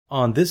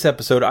On this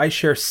episode, I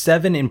share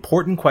 7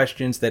 important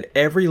questions that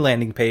every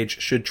landing page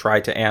should try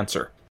to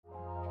answer.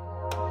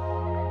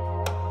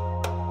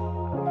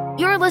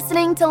 You're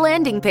listening to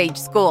Landing Page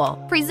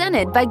School,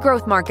 presented by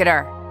Growth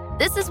Marketer.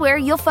 This is where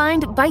you'll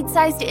find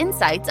bite-sized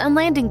insights on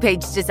landing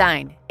page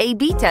design,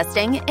 A/B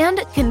testing,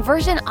 and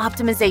conversion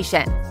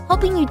optimization,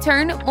 helping you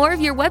turn more of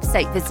your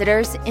website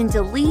visitors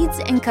into leads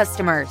and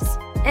customers.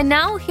 And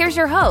now, here's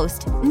your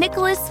host,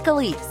 Nicholas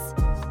Scalise.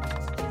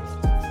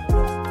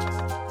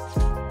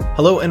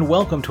 Hello and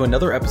welcome to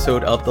another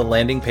episode of the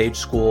Landing Page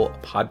School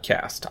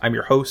podcast. I'm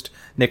your host,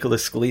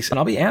 Nicholas Scalise, and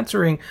I'll be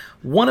answering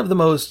one of the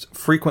most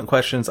frequent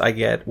questions I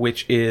get,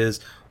 which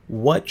is,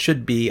 what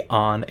should be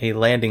on a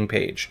landing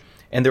page?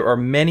 And there are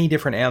many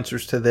different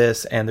answers to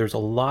this, and there's a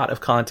lot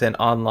of content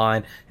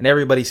online, and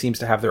everybody seems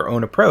to have their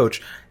own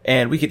approach,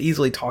 and we could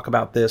easily talk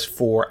about this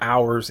for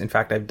hours. In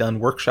fact, I've done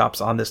workshops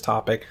on this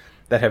topic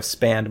that have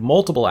spanned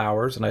multiple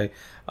hours, and I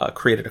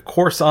created a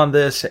course on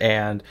this,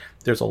 and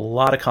there's a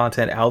lot of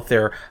content out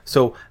there.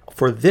 So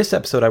for this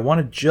episode, I want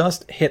to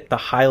just hit the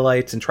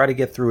highlights and try to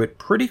get through it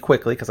pretty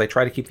quickly because I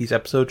try to keep these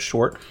episodes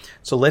short.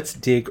 So let's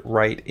dig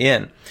right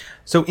in.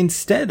 So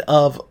instead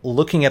of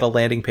looking at a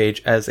landing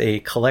page as a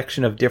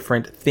collection of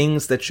different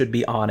things that should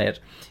be on it,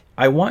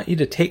 I want you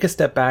to take a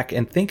step back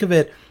and think of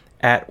it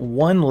at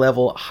one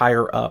level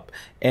higher up.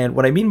 And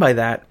what I mean by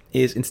that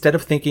is, instead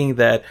of thinking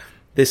that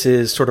this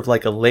is sort of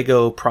like a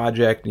Lego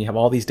project and you have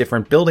all these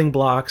different building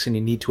blocks and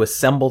you need to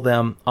assemble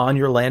them on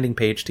your landing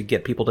page to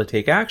get people to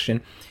take action,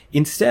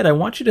 instead, I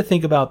want you to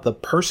think about the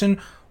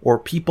person or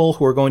people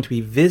who are going to be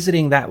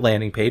visiting that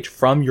landing page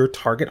from your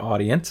target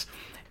audience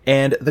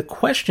and the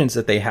questions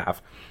that they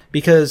have.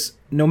 Because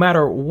no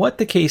matter what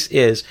the case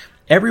is,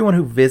 everyone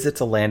who visits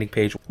a landing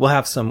page will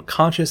have some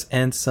conscious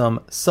and some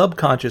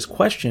subconscious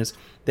questions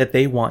that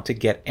they want to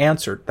get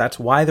answered. That's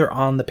why they're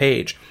on the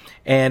page.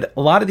 And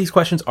a lot of these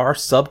questions are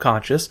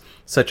subconscious,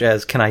 such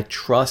as, can I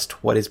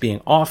trust what is being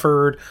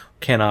offered?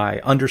 Can I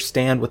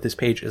understand what this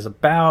page is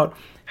about?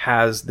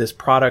 Has this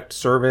product,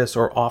 service,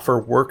 or offer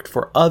worked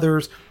for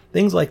others?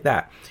 Things like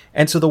that.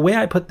 And so the way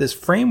I put this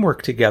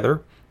framework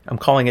together, I'm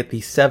calling it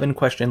the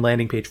 7-question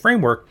landing page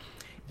framework.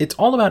 It's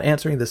all about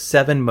answering the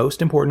 7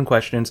 most important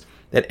questions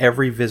that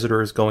every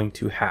visitor is going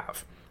to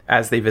have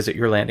as they visit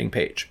your landing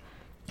page.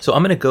 So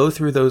I'm going to go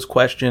through those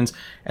questions,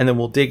 and then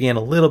we'll dig in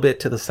a little bit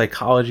to the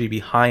psychology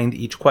behind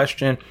each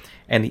question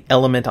and the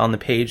element on the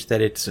page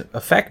that it's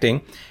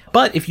affecting.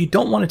 But if you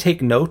don't want to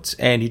take notes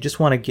and you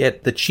just want to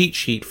get the cheat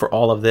sheet for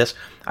all of this,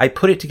 I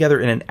put it together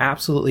in an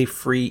absolutely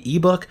free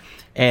ebook,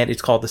 and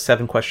it's called the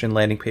 7-question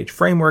landing page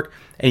framework.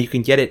 And you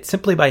can get it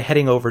simply by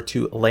heading over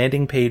to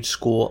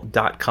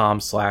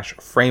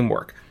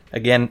landingpageschool.com/framework.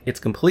 Again, it's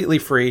completely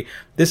free.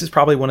 This is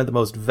probably one of the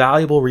most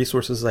valuable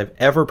resources I've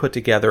ever put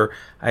together.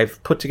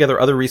 I've put together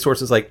other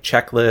resources like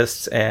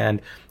checklists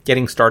and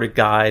getting started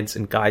guides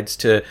and guides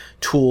to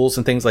tools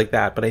and things like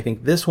that. But I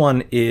think this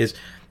one is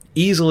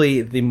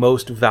easily the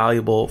most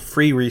valuable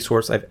free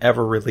resource I've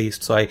ever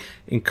released. So I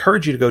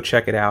encourage you to go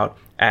check it out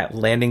at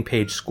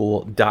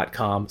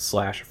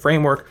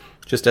landingpageschool.com/framework.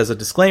 Just as a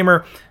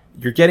disclaimer,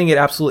 you're getting it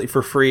absolutely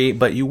for free,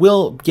 but you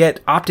will get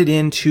opted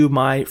into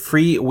my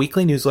free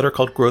weekly newsletter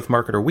called Growth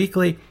Marketer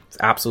Weekly. It's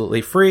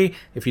absolutely free.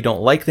 If you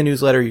don't like the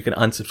newsletter, you can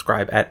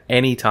unsubscribe at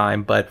any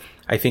time. But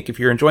I think if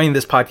you're enjoying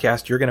this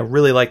podcast, you're going to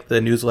really like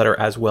the newsletter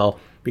as well,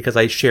 because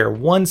I share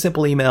one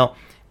simple email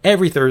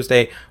every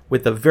Thursday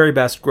with the very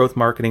best growth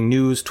marketing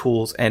news,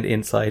 tools, and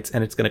insights.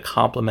 And it's going to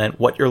complement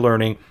what you're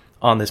learning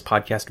on this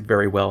podcast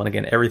very well. And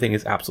again, everything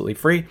is absolutely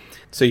free.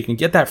 So you can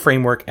get that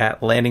framework at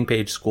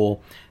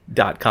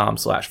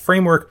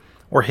landingpageschool.com/framework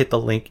or hit the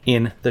link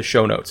in the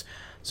show notes.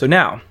 So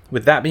now,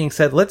 with that being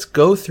said, let's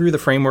go through the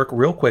framework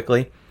real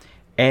quickly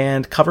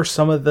and cover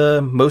some of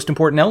the most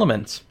important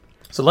elements.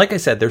 So like I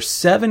said, there's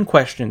 7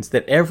 questions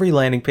that every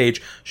landing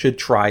page should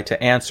try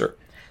to answer.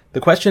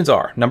 The questions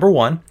are, number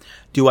 1,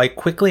 do I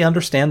quickly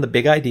understand the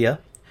big idea?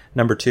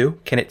 Number 2,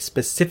 can it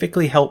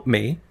specifically help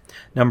me?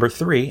 Number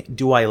 3,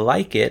 do I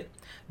like it?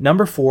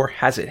 Number 4,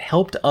 has it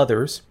helped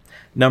others?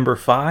 Number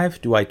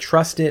 5, do I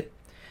trust it?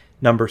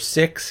 Number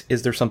 6,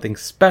 is there something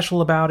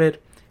special about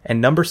it? And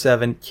number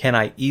 7, can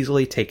I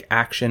easily take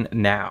action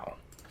now?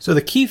 So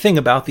the key thing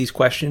about these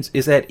questions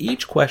is that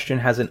each question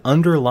has an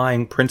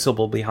underlying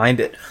principle behind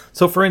it.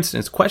 So for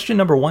instance, question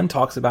number 1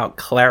 talks about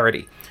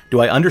clarity. Do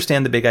I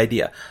understand the big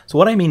idea? So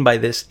what I mean by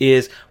this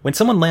is, when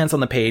someone lands on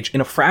the page, in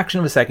a fraction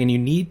of a second, you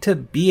need to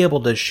be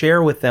able to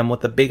share with them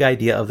what the big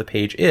idea of the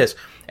page is.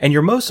 And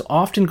you're most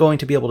often going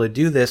to be able to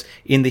do this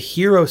in the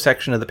hero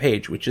section of the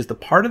page, which is the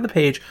part of the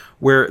page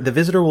where the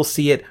visitor will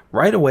see it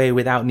right away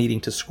without needing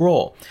to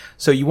scroll.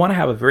 So you want to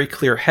have a very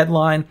clear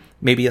headline,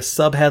 maybe a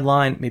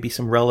sub-headline, maybe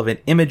some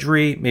relevant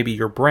imagery, maybe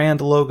your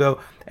brand logo,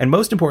 and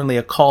most importantly,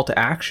 a call to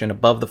action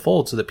above the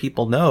fold so that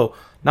people know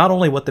not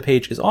only what the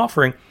page is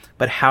offering,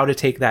 but how to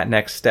take that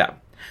next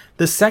step.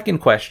 The second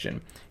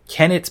question,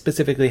 can it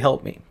specifically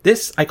help me?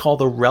 This I call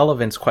the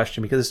relevance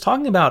question, because it's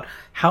talking about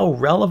how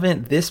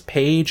relevant this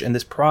page and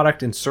this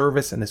product and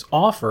service and this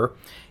offer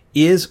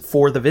is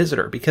for the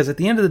visitor, because at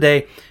the end of the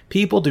day,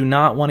 people do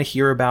not want to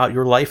hear about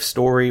your life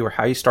story or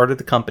how you started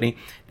the company.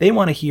 They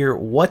want to hear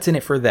what's in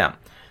it for them.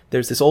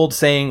 There's this old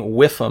saying,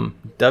 WIFM,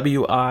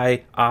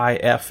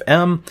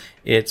 WIIFM.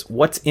 It's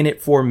what's in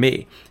it for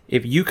me.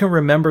 If you can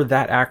remember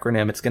that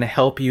acronym, it's going to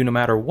help you no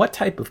matter what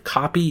type of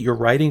copy you're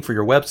writing for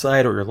your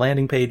website or your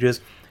landing pages,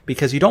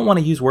 because you don't want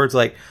to use words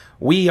like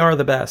we are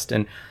the best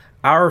and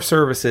our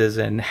services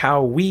and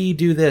how we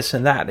do this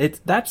and that.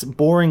 That's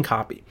boring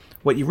copy.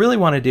 What you really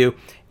want to do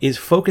is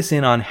focus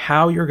in on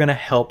how you're going to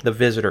help the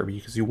visitor,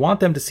 because you want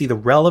them to see the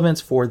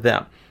relevance for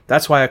them.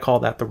 That's why I call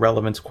that the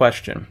relevance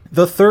question.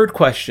 The third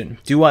question,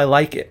 do I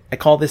like it? I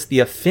call this the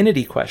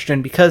affinity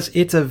question, because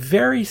it's a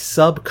very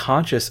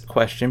subconscious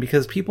question,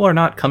 because people are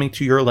not coming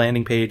to your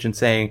landing page and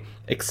saying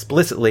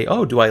explicitly,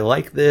 oh, do I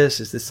like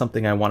this? Is this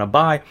something I want to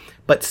buy?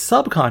 But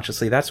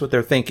subconsciously, that's what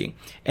they're thinking.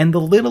 And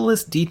the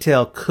littlest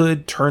detail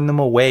could turn them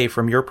away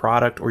from your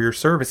product or your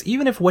service,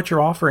 even if what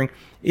you're offering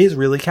is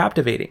really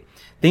captivating.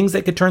 Things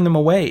that could turn them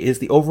away is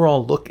the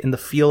overall look and the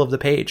feel of the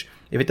page.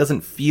 If it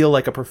doesn't feel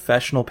like a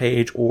professional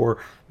page, or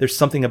there's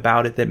something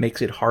about it that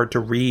makes it hard to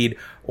read,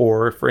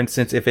 or for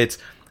instance, if it's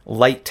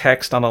light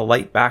text on a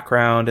light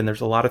background and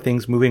there's a lot of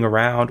things moving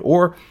around,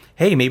 or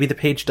hey, maybe the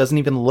page doesn't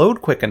even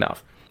load quick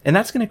enough. And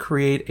that's going to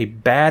create a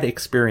bad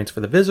experience for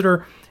the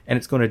visitor, and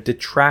it's going to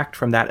detract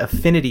from that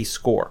affinity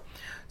score.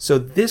 So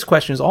this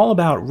question is all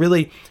about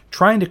really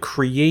trying to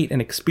create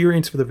an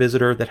experience for the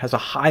visitor that has a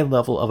high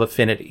level of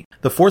affinity.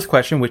 The fourth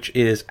question, which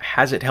is,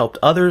 has it helped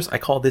others? I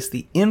call this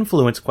the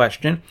influence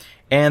question.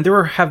 And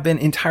there have been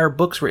entire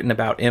books written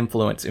about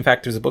influence. In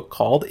fact, there's a book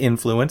called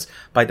Influence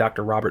by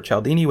Dr. Robert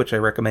Cialdini, which I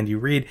recommend you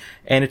read.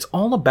 And it's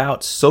all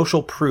about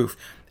social proof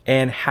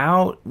and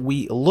how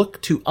we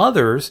look to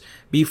others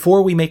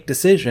before we make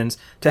decisions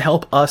to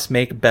help us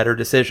make better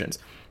decisions.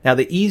 Now,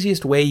 the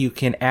easiest way you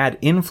can add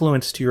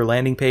influence to your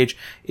landing page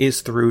is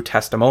through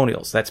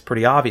testimonials. That's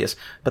pretty obvious,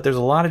 but there's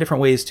a lot of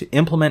different ways to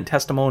implement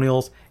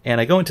testimonials,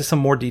 and I go into some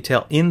more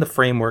detail in the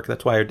framework.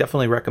 That's why I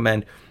definitely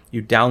recommend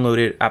you download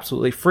it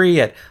absolutely free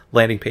at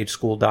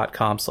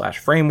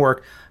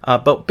landingpageschool.com/framework.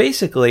 But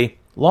basically,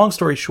 long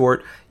story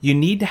short, you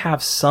need to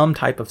have some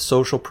type of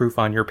social proof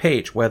on your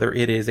page, whether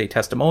it is a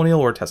testimonial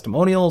or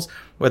testimonials,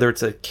 whether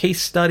it's a case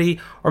study,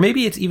 or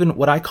maybe it's even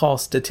what I call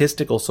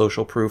statistical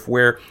social proof,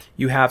 where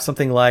you have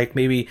something like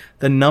maybe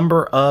the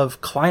number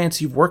of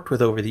clients you've worked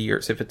with over the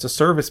years, if it's a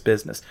service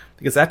business,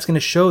 because that's going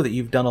to show that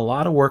you've done a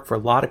lot of work for a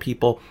lot of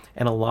people,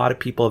 and a lot of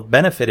people have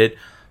benefited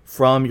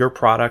from your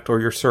product or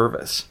your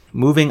service.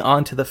 Moving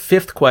on to the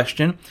fifth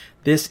question.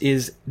 This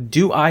is,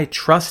 do I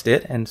trust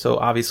it? And so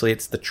obviously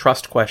it's the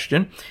trust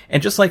question.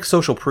 And just like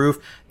social proof,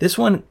 this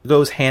one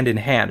goes hand in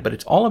hand, but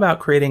it's all about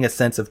creating a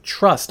sense of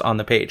trust on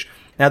the page.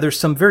 Now, there's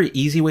some very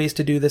easy ways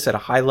to do this at a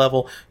high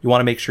level. You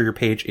want to make sure your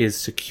page is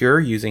secure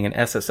using an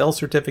SSL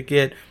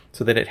certificate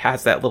so that it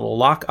has that little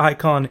lock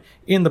icon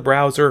in the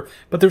browser.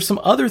 But there's some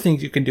other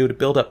things you can do to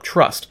build up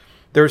trust.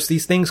 There's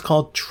these things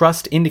called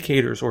trust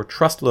indicators or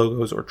trust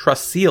logos or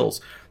trust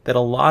seals that a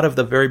lot of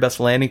the very best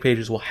landing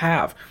pages will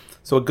have.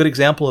 So a good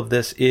example of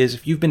this is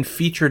if you've been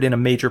featured in a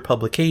major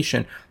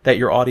publication that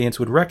your audience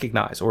would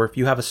recognize, or if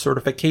you have a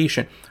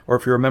certification, or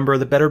if you're a member of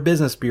the Better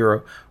Business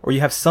Bureau, or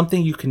you have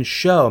something you can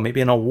show, maybe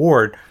an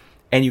award,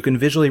 and you can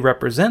visually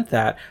represent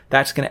that,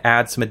 that's going to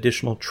add some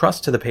additional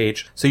trust to the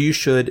page. So you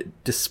should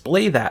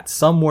display that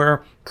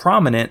somewhere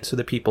prominent so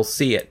that people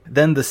see it.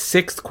 Then the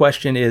sixth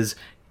question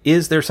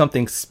is there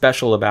something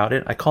special about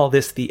it? I call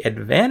this the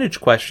advantage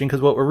question,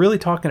 because what we're really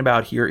talking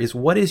about here is,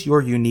 what is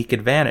your unique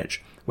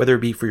advantage? Whether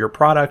it be for your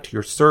product,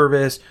 your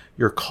service,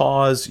 your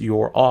cause,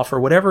 your offer,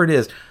 whatever it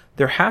is,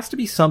 there has to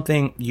be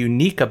something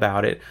unique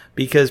about it,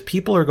 because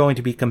people are going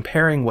to be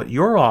comparing what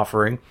you're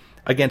offering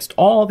against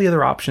all the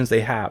other options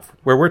they have,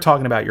 where we're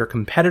talking about your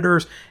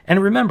competitors.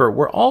 And remember,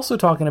 we're also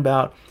talking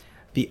about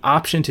the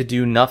option to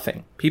do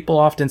nothing. People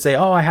often say,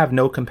 oh, I have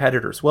no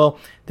competitors. Well,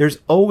 there's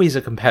always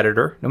a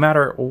competitor, no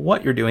matter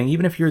what you're doing,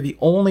 even if you're the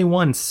only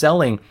one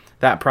selling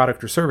that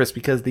product or service,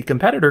 because the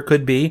competitor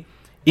could be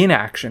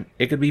inaction.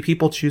 It could be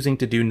people choosing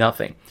to do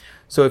nothing.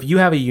 So if you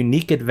have a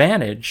unique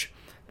advantage,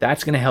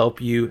 that's going to help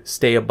you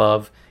stay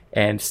above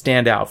and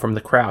stand out from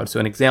the crowd. So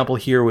an example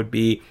here would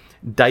be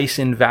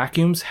Dyson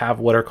vacuums have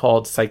what are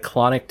called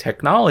cyclonic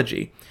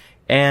technology.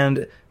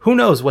 And who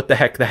knows what the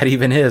heck that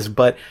even is,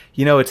 but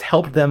it's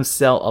helped them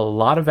sell a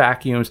lot of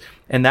vacuums,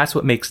 and that's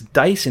what makes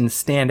Dyson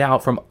stand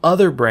out from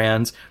other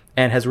brands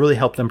and has really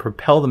helped them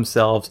propel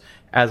themselves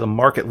as a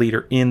market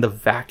leader in the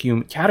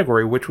vacuum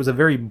category, which was a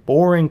very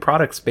boring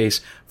product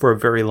space for a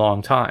very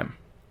long time.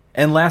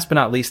 And last but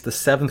not least, the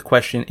seventh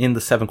question in the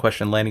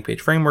 7-question landing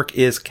page framework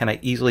is, can I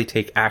easily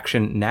take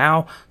action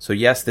now? So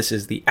yes, this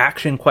is the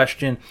action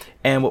question.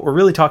 And what we're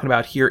really talking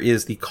about here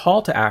is the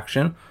call to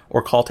action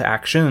or call to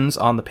actions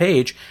on the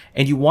page.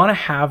 And you want to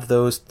have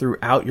those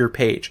throughout your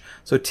page.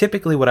 So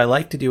typically what I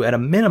like to do at a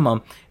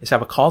minimum is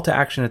have a call to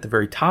action at the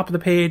very top of the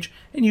page.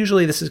 And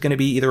usually this is going to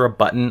be either a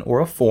button or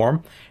a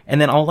form.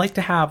 And then I'll like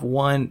to have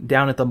one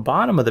down at the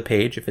bottom of the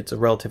page if it's a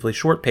relatively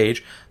short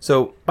page.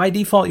 So by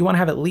default, you want to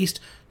have at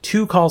least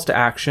 2 calls to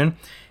action.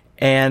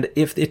 And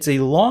if it's a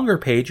longer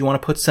page, you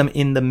want to put some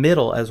in the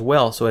middle as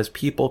well. So as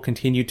people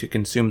continue to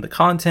consume the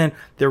content,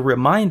 they're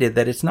reminded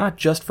that it's not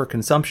just for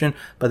consumption,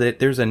 but that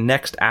there's a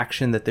next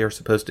action that they're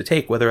supposed to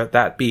take, whether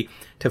that be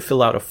to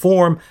fill out a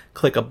form,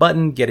 click a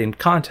button, get in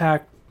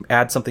contact,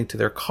 add something to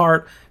their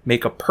cart,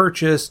 make a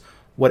purchase,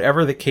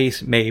 whatever the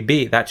case may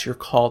be. That's your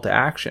call to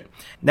action.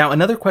 Now,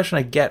 another question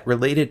I get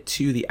related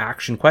to the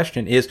action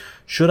question is,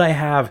 should I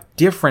have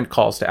different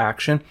calls to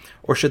action,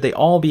 or should they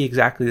all be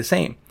exactly the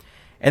same?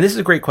 And this is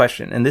a great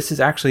question, and this is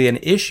actually an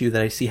issue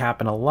that I see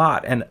happen a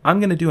lot, and I'm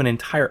going to do an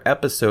entire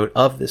episode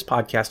of this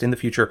podcast in the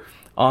future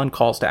on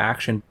calls to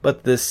action.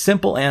 But the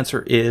simple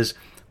answer is,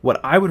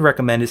 what I would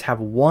recommend is have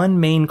one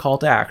main call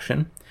to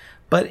action,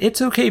 but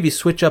it's okay if you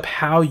switch up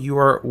how you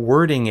are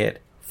wording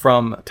it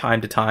from time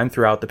to time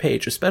throughout the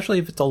page, especially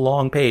if it's a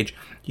long page.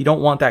 You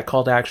don't want that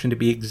call to action to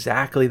be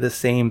exactly the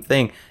same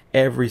thing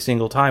every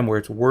single time where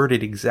it's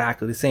worded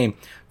exactly the same.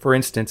 For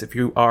instance, if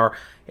you are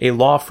a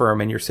law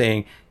firm and you're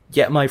saying,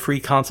 get my free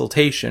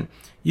consultation,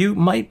 you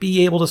might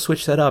be able to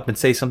switch that up and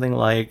say something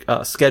like,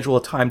 schedule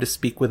a time to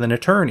speak with an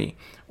attorney,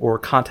 or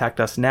contact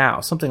us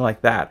now, something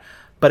like that.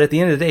 But at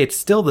the end of the day, it's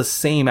still the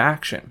same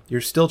action.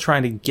 You're still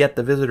trying to get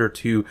the visitor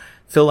to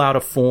fill out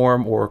a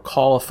form or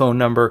call a phone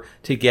number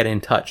to get in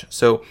touch.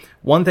 So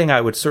one thing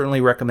I would certainly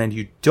recommend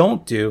you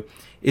don't do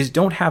is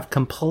don't have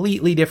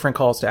completely different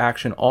calls to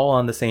action all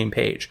on the same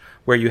page,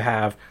 where you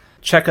have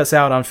check us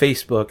out on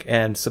Facebook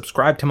and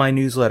subscribe to my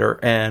newsletter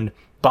and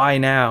buy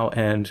now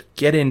and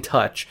get in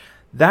touch.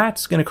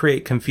 That's going to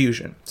create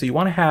confusion. So you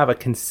want to have a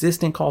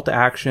consistent call to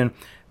action,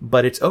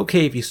 but it's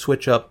okay if you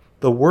switch up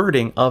the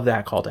wording of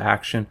that call to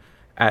action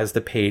as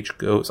the page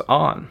goes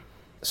on.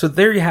 So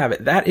there you have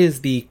it. That is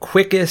the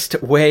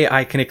quickest way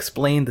I can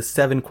explain the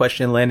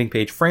 7-question landing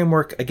page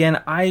framework.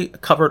 Again, I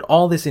covered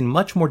all this in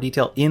much more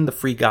detail in the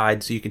free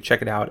guide, so you can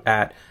check it out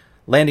at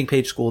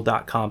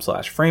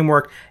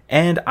landingpageschool.com/framework.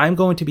 And I'm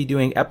going to be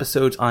doing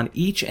episodes on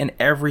each and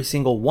every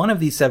single one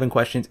of these 7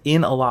 questions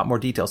in a lot more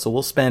detail. So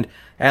we'll spend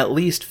at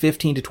least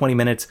 15 to 20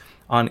 minutes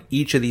on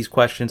each of these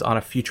questions on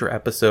a future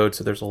episode.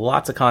 So there's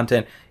lots of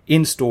content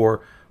in store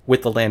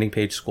with the Landing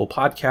Page School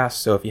podcast.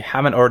 So if you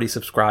haven't already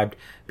subscribed,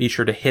 be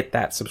sure to hit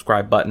that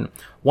subscribe button.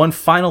 One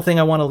final thing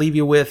I want to leave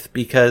you with,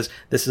 because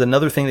this is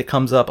another thing that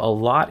comes up a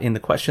lot in the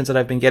questions that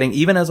I've been getting,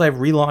 even as I've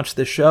relaunched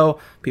this show,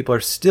 people are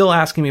still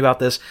asking me about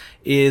this,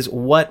 is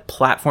what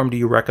platform do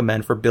you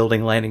recommend for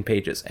building landing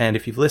pages? And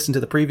if you've listened to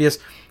the previous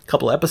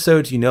couple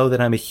episodes, you know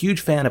that I'm a huge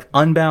fan of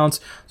Unbounce,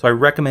 so I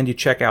recommend you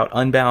check out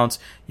Unbounce.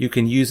 You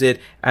can use it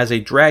as a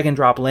drag and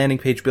drop landing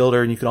page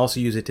builder, and you can also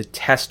use it to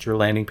test your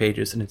landing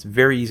pages, and it's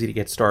very easy to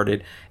get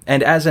started.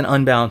 And as an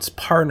Unbounce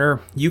partner,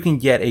 you can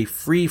get a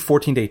free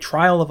 14-day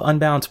trial of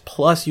Unbounce,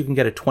 plus you can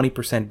get a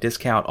 20%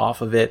 discount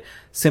off of it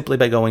simply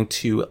by going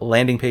to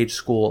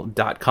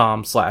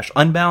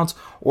landingpageschool.com/unbounce,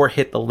 or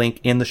hit the link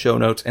in the show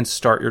notes and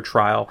start your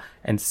trial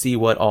and see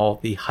what all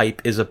the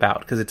hype is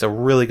about, because it's a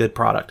really good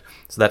product.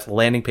 So that's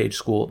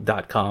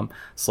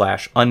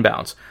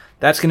landingpageschool.com/unbounce.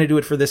 That's going to do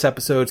it for this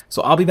episode.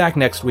 So I'll be back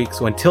next week.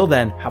 So until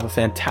then, have a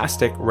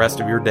fantastic rest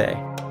of your day.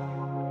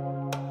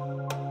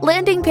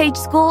 Landing Page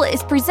School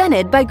is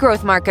presented by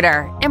Growth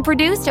Marketer and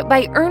produced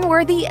by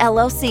Earnworthy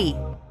LLC.